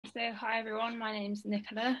So hi everyone, my name's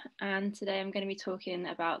Nicola and today I'm going to be talking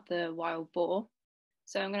about the wild boar.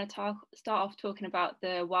 So I'm going to start off talking about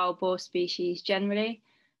the wild boar species generally,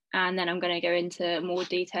 and then I'm going to go into more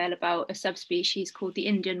detail about a subspecies called the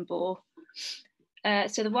Indian boar.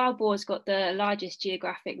 So the wild boar's got the largest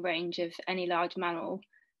geographic range of any large mammal.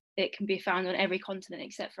 It can be found on every continent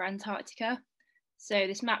except for Antarctica. So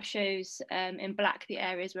this map shows in black the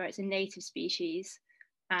areas where it's a native species,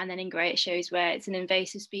 and then in grey it shows where it's an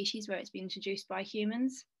invasive species, where it's been introduced by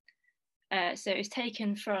humans. So it was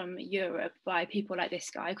taken from Europe by people like this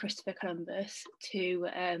guy, Christopher Columbus, to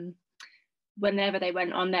whenever they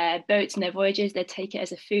went on their boats and their voyages, they'd take it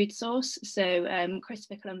as a food source. So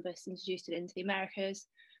Christopher Columbus introduced it into the Americas.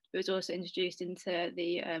 It was also introduced into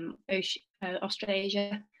the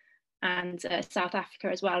Australasia and South Africa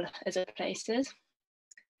as well as other places.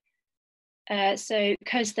 So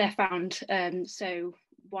because they're found so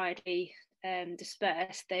widely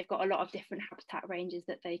dispersed, they've got a lot of different habitat ranges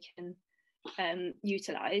that they can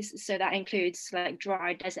utilize. So that includes like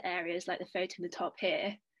dry desert areas like the photo in the top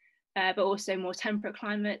here, but also more temperate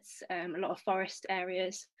climates, a lot of forest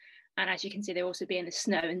areas, and as you can see, they also be in the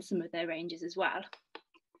snow in some of their ranges as well.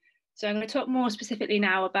 So I'm going to talk more specifically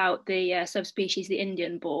now about the subspecies, the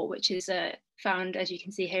Indian boar, which is found, as you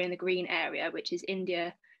can see here, in the green area, which is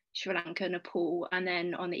India, Sri Lanka, Nepal, and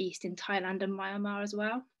then on the east in Thailand and Myanmar as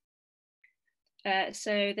well.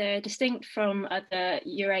 So they're distinct from other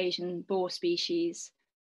Eurasian boar species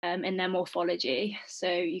in their morphology.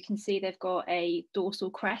 So you can see they've got a dorsal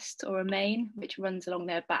crest or a mane, which runs along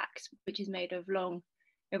their backs, which is made of long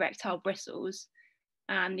erectile bristles.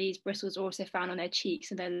 And these bristles are also found on their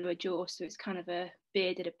cheeks and their lower jaw, so it's kind of a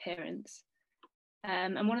bearded appearance.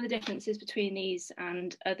 And one of the differences between these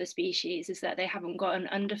and other species is that they haven't got an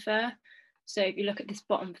underfur. So if you look at this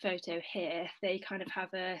bottom photo here, they kind of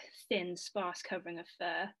have a thin, sparse covering of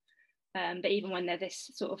fur. But even when they're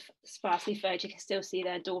this sort of sparsely furred, you can still see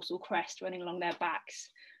their dorsal crest running along their backs.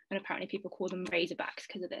 And apparently people call them razorbacks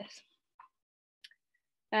because of this.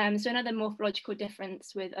 So another morphological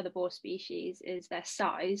difference with other boar species is their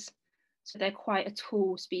size. So they're quite a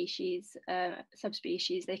tall species,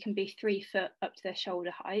 subspecies. They can be 3 foot up to their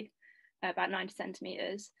shoulder height, about 90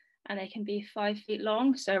 centimeters, and they can be 5 feet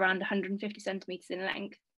long, so around 150 centimeters in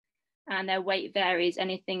length. And their weight varies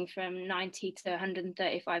anything from 90 to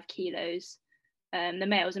 135 kilos. The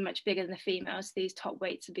males are much bigger than the females, so these top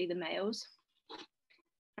weights would be the males.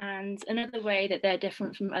 And another way that they're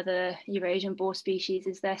different from other Eurasian boar species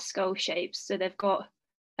is their skull shapes. So they've got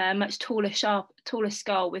a much taller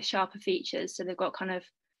skull with sharper features. So they've got kind of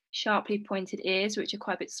sharply pointed ears, which are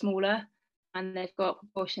quite a bit smaller. And they've got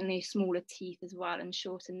proportionally smaller teeth as well and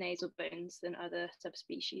shorter nasal bones than other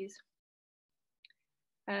subspecies.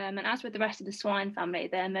 And as with the rest of the swine family,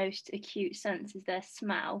 their most acute sense is their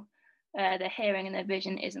smell. Their hearing and their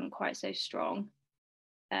vision isn't quite so strong.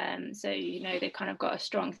 So, you know, they've kind of got a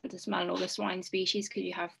strong sense of smell in all the swine species, because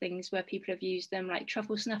you have things where people have used them like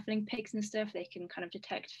truffle snuffling pigs and stuff. They can kind of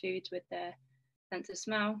detect foods with their sense of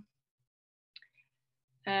smell.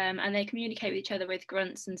 And they communicate with each other with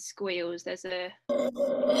grunts and squeals. There's a...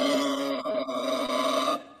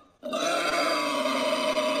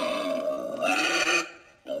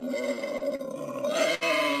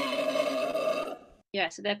 Yeah,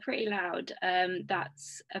 so they're pretty loud.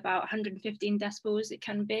 That's about 115 decibels it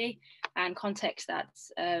can be, and context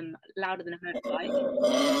that's louder than a motorbike.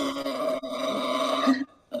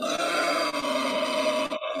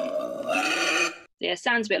 Yeah,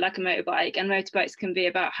 sounds a bit like a motorbike, and motorbikes can be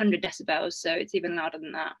about 100 decibels, so it's even louder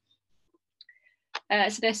than that.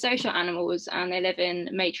 So they're social animals, and they live in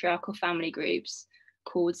matriarchal family groups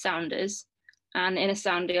called sounders. And in a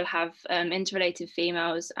sounder, you'll have interrelated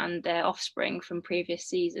females and their offspring from previous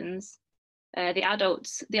seasons. The adult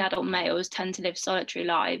males tend to live solitary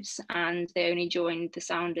lives, and they only join the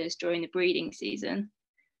sounders during the breeding season.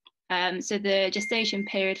 So the gestation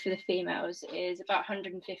period for the females is about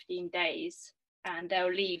 115 days, and they'll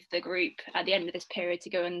leave the group at the end of this period to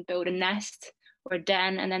go and build a nest or a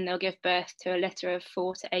den, and then they'll give birth to a litter of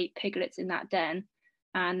 4 to 8 piglets in that den.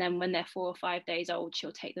 And then when they're 4 or 5 days old,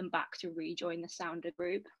 she'll take them back to rejoin the sounder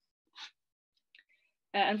group.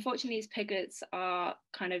 Unfortunately, these piglets are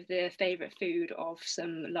kind of the favourite food of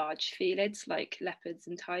some large felids like leopards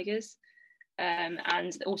and tigers. And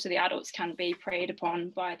also the adults can be predated upon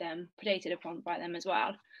by them as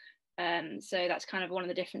well. So that's kind of one of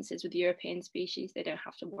the differences with European species. They don't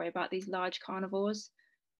have to worry about these large carnivores,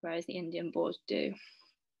 whereas the Indian boars do.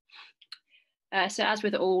 So as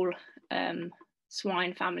with all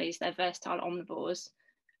swine families, they're versatile omnivores,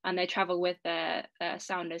 and they travel with their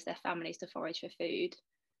sounders, their families, to forage for food.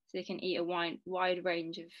 So they can eat a wide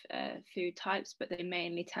range of food types, but they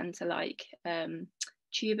mainly tend to like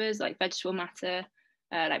tubers, like vegetable matter,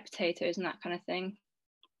 like potatoes and that kind of thing.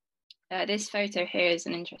 This photo here is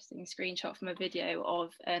an interesting screenshot from a video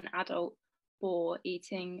of an adult boar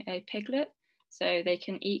eating a piglet. So they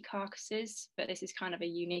can eat carcasses, but this is kind of a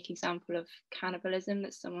unique example of cannibalism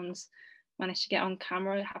that someone's managed to get on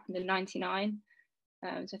camera. It happened in '99. So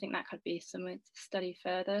I think that could be something to study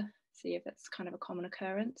further, see if that's kind of a common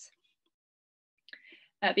occurrence.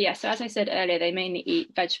 But yeah, so as I said earlier, they mainly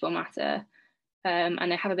eat vegetable matter,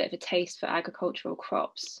 and they have a bit of a taste for agricultural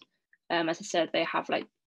crops. As I said, they have like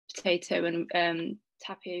potato and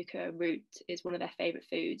tapioca root is one of their favorite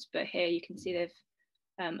foods. But here you can see they've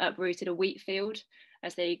uprooted a wheat field.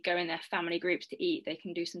 As they go in their family groups to eat, they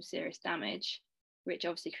can do some serious damage, which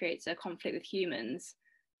obviously creates a conflict with humans.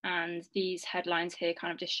 And these headlines here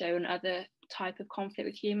kind of just show another type of conflict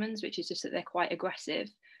with humans, which is just that they're quite aggressive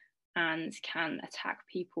and can attack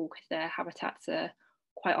people because their habitats are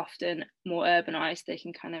quite often more urbanized. They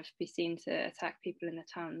can kind of be seen to attack people in the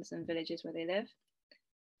towns and villages where they live.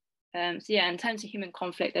 So yeah, in terms of human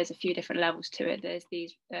conflict, there's a few different levels to it. There's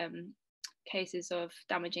these cases of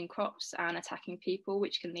damaging crops and attacking people,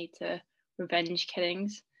 which can lead to revenge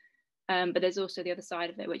killings. But there's also the other side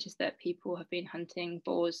of it, which is that people have been hunting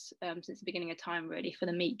boars since the beginning of time, really, for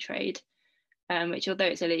the meat trade, which, although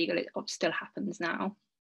it's illegal, it still happens now.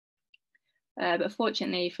 But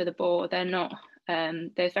fortunately for the boar, they're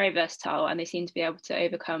very versatile, and they seem to be able to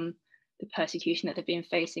overcome the persecution that they've been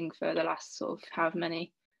facing for the last sort of however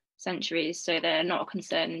many centuries. So they're not a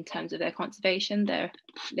concern in terms of their conservation. They're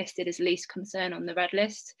listed as least concern on the red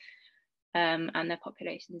list, and their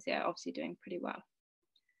populations are obviously doing pretty well.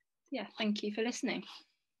 Yeah, thank you for listening.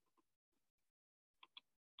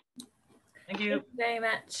 Thank you very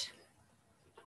much.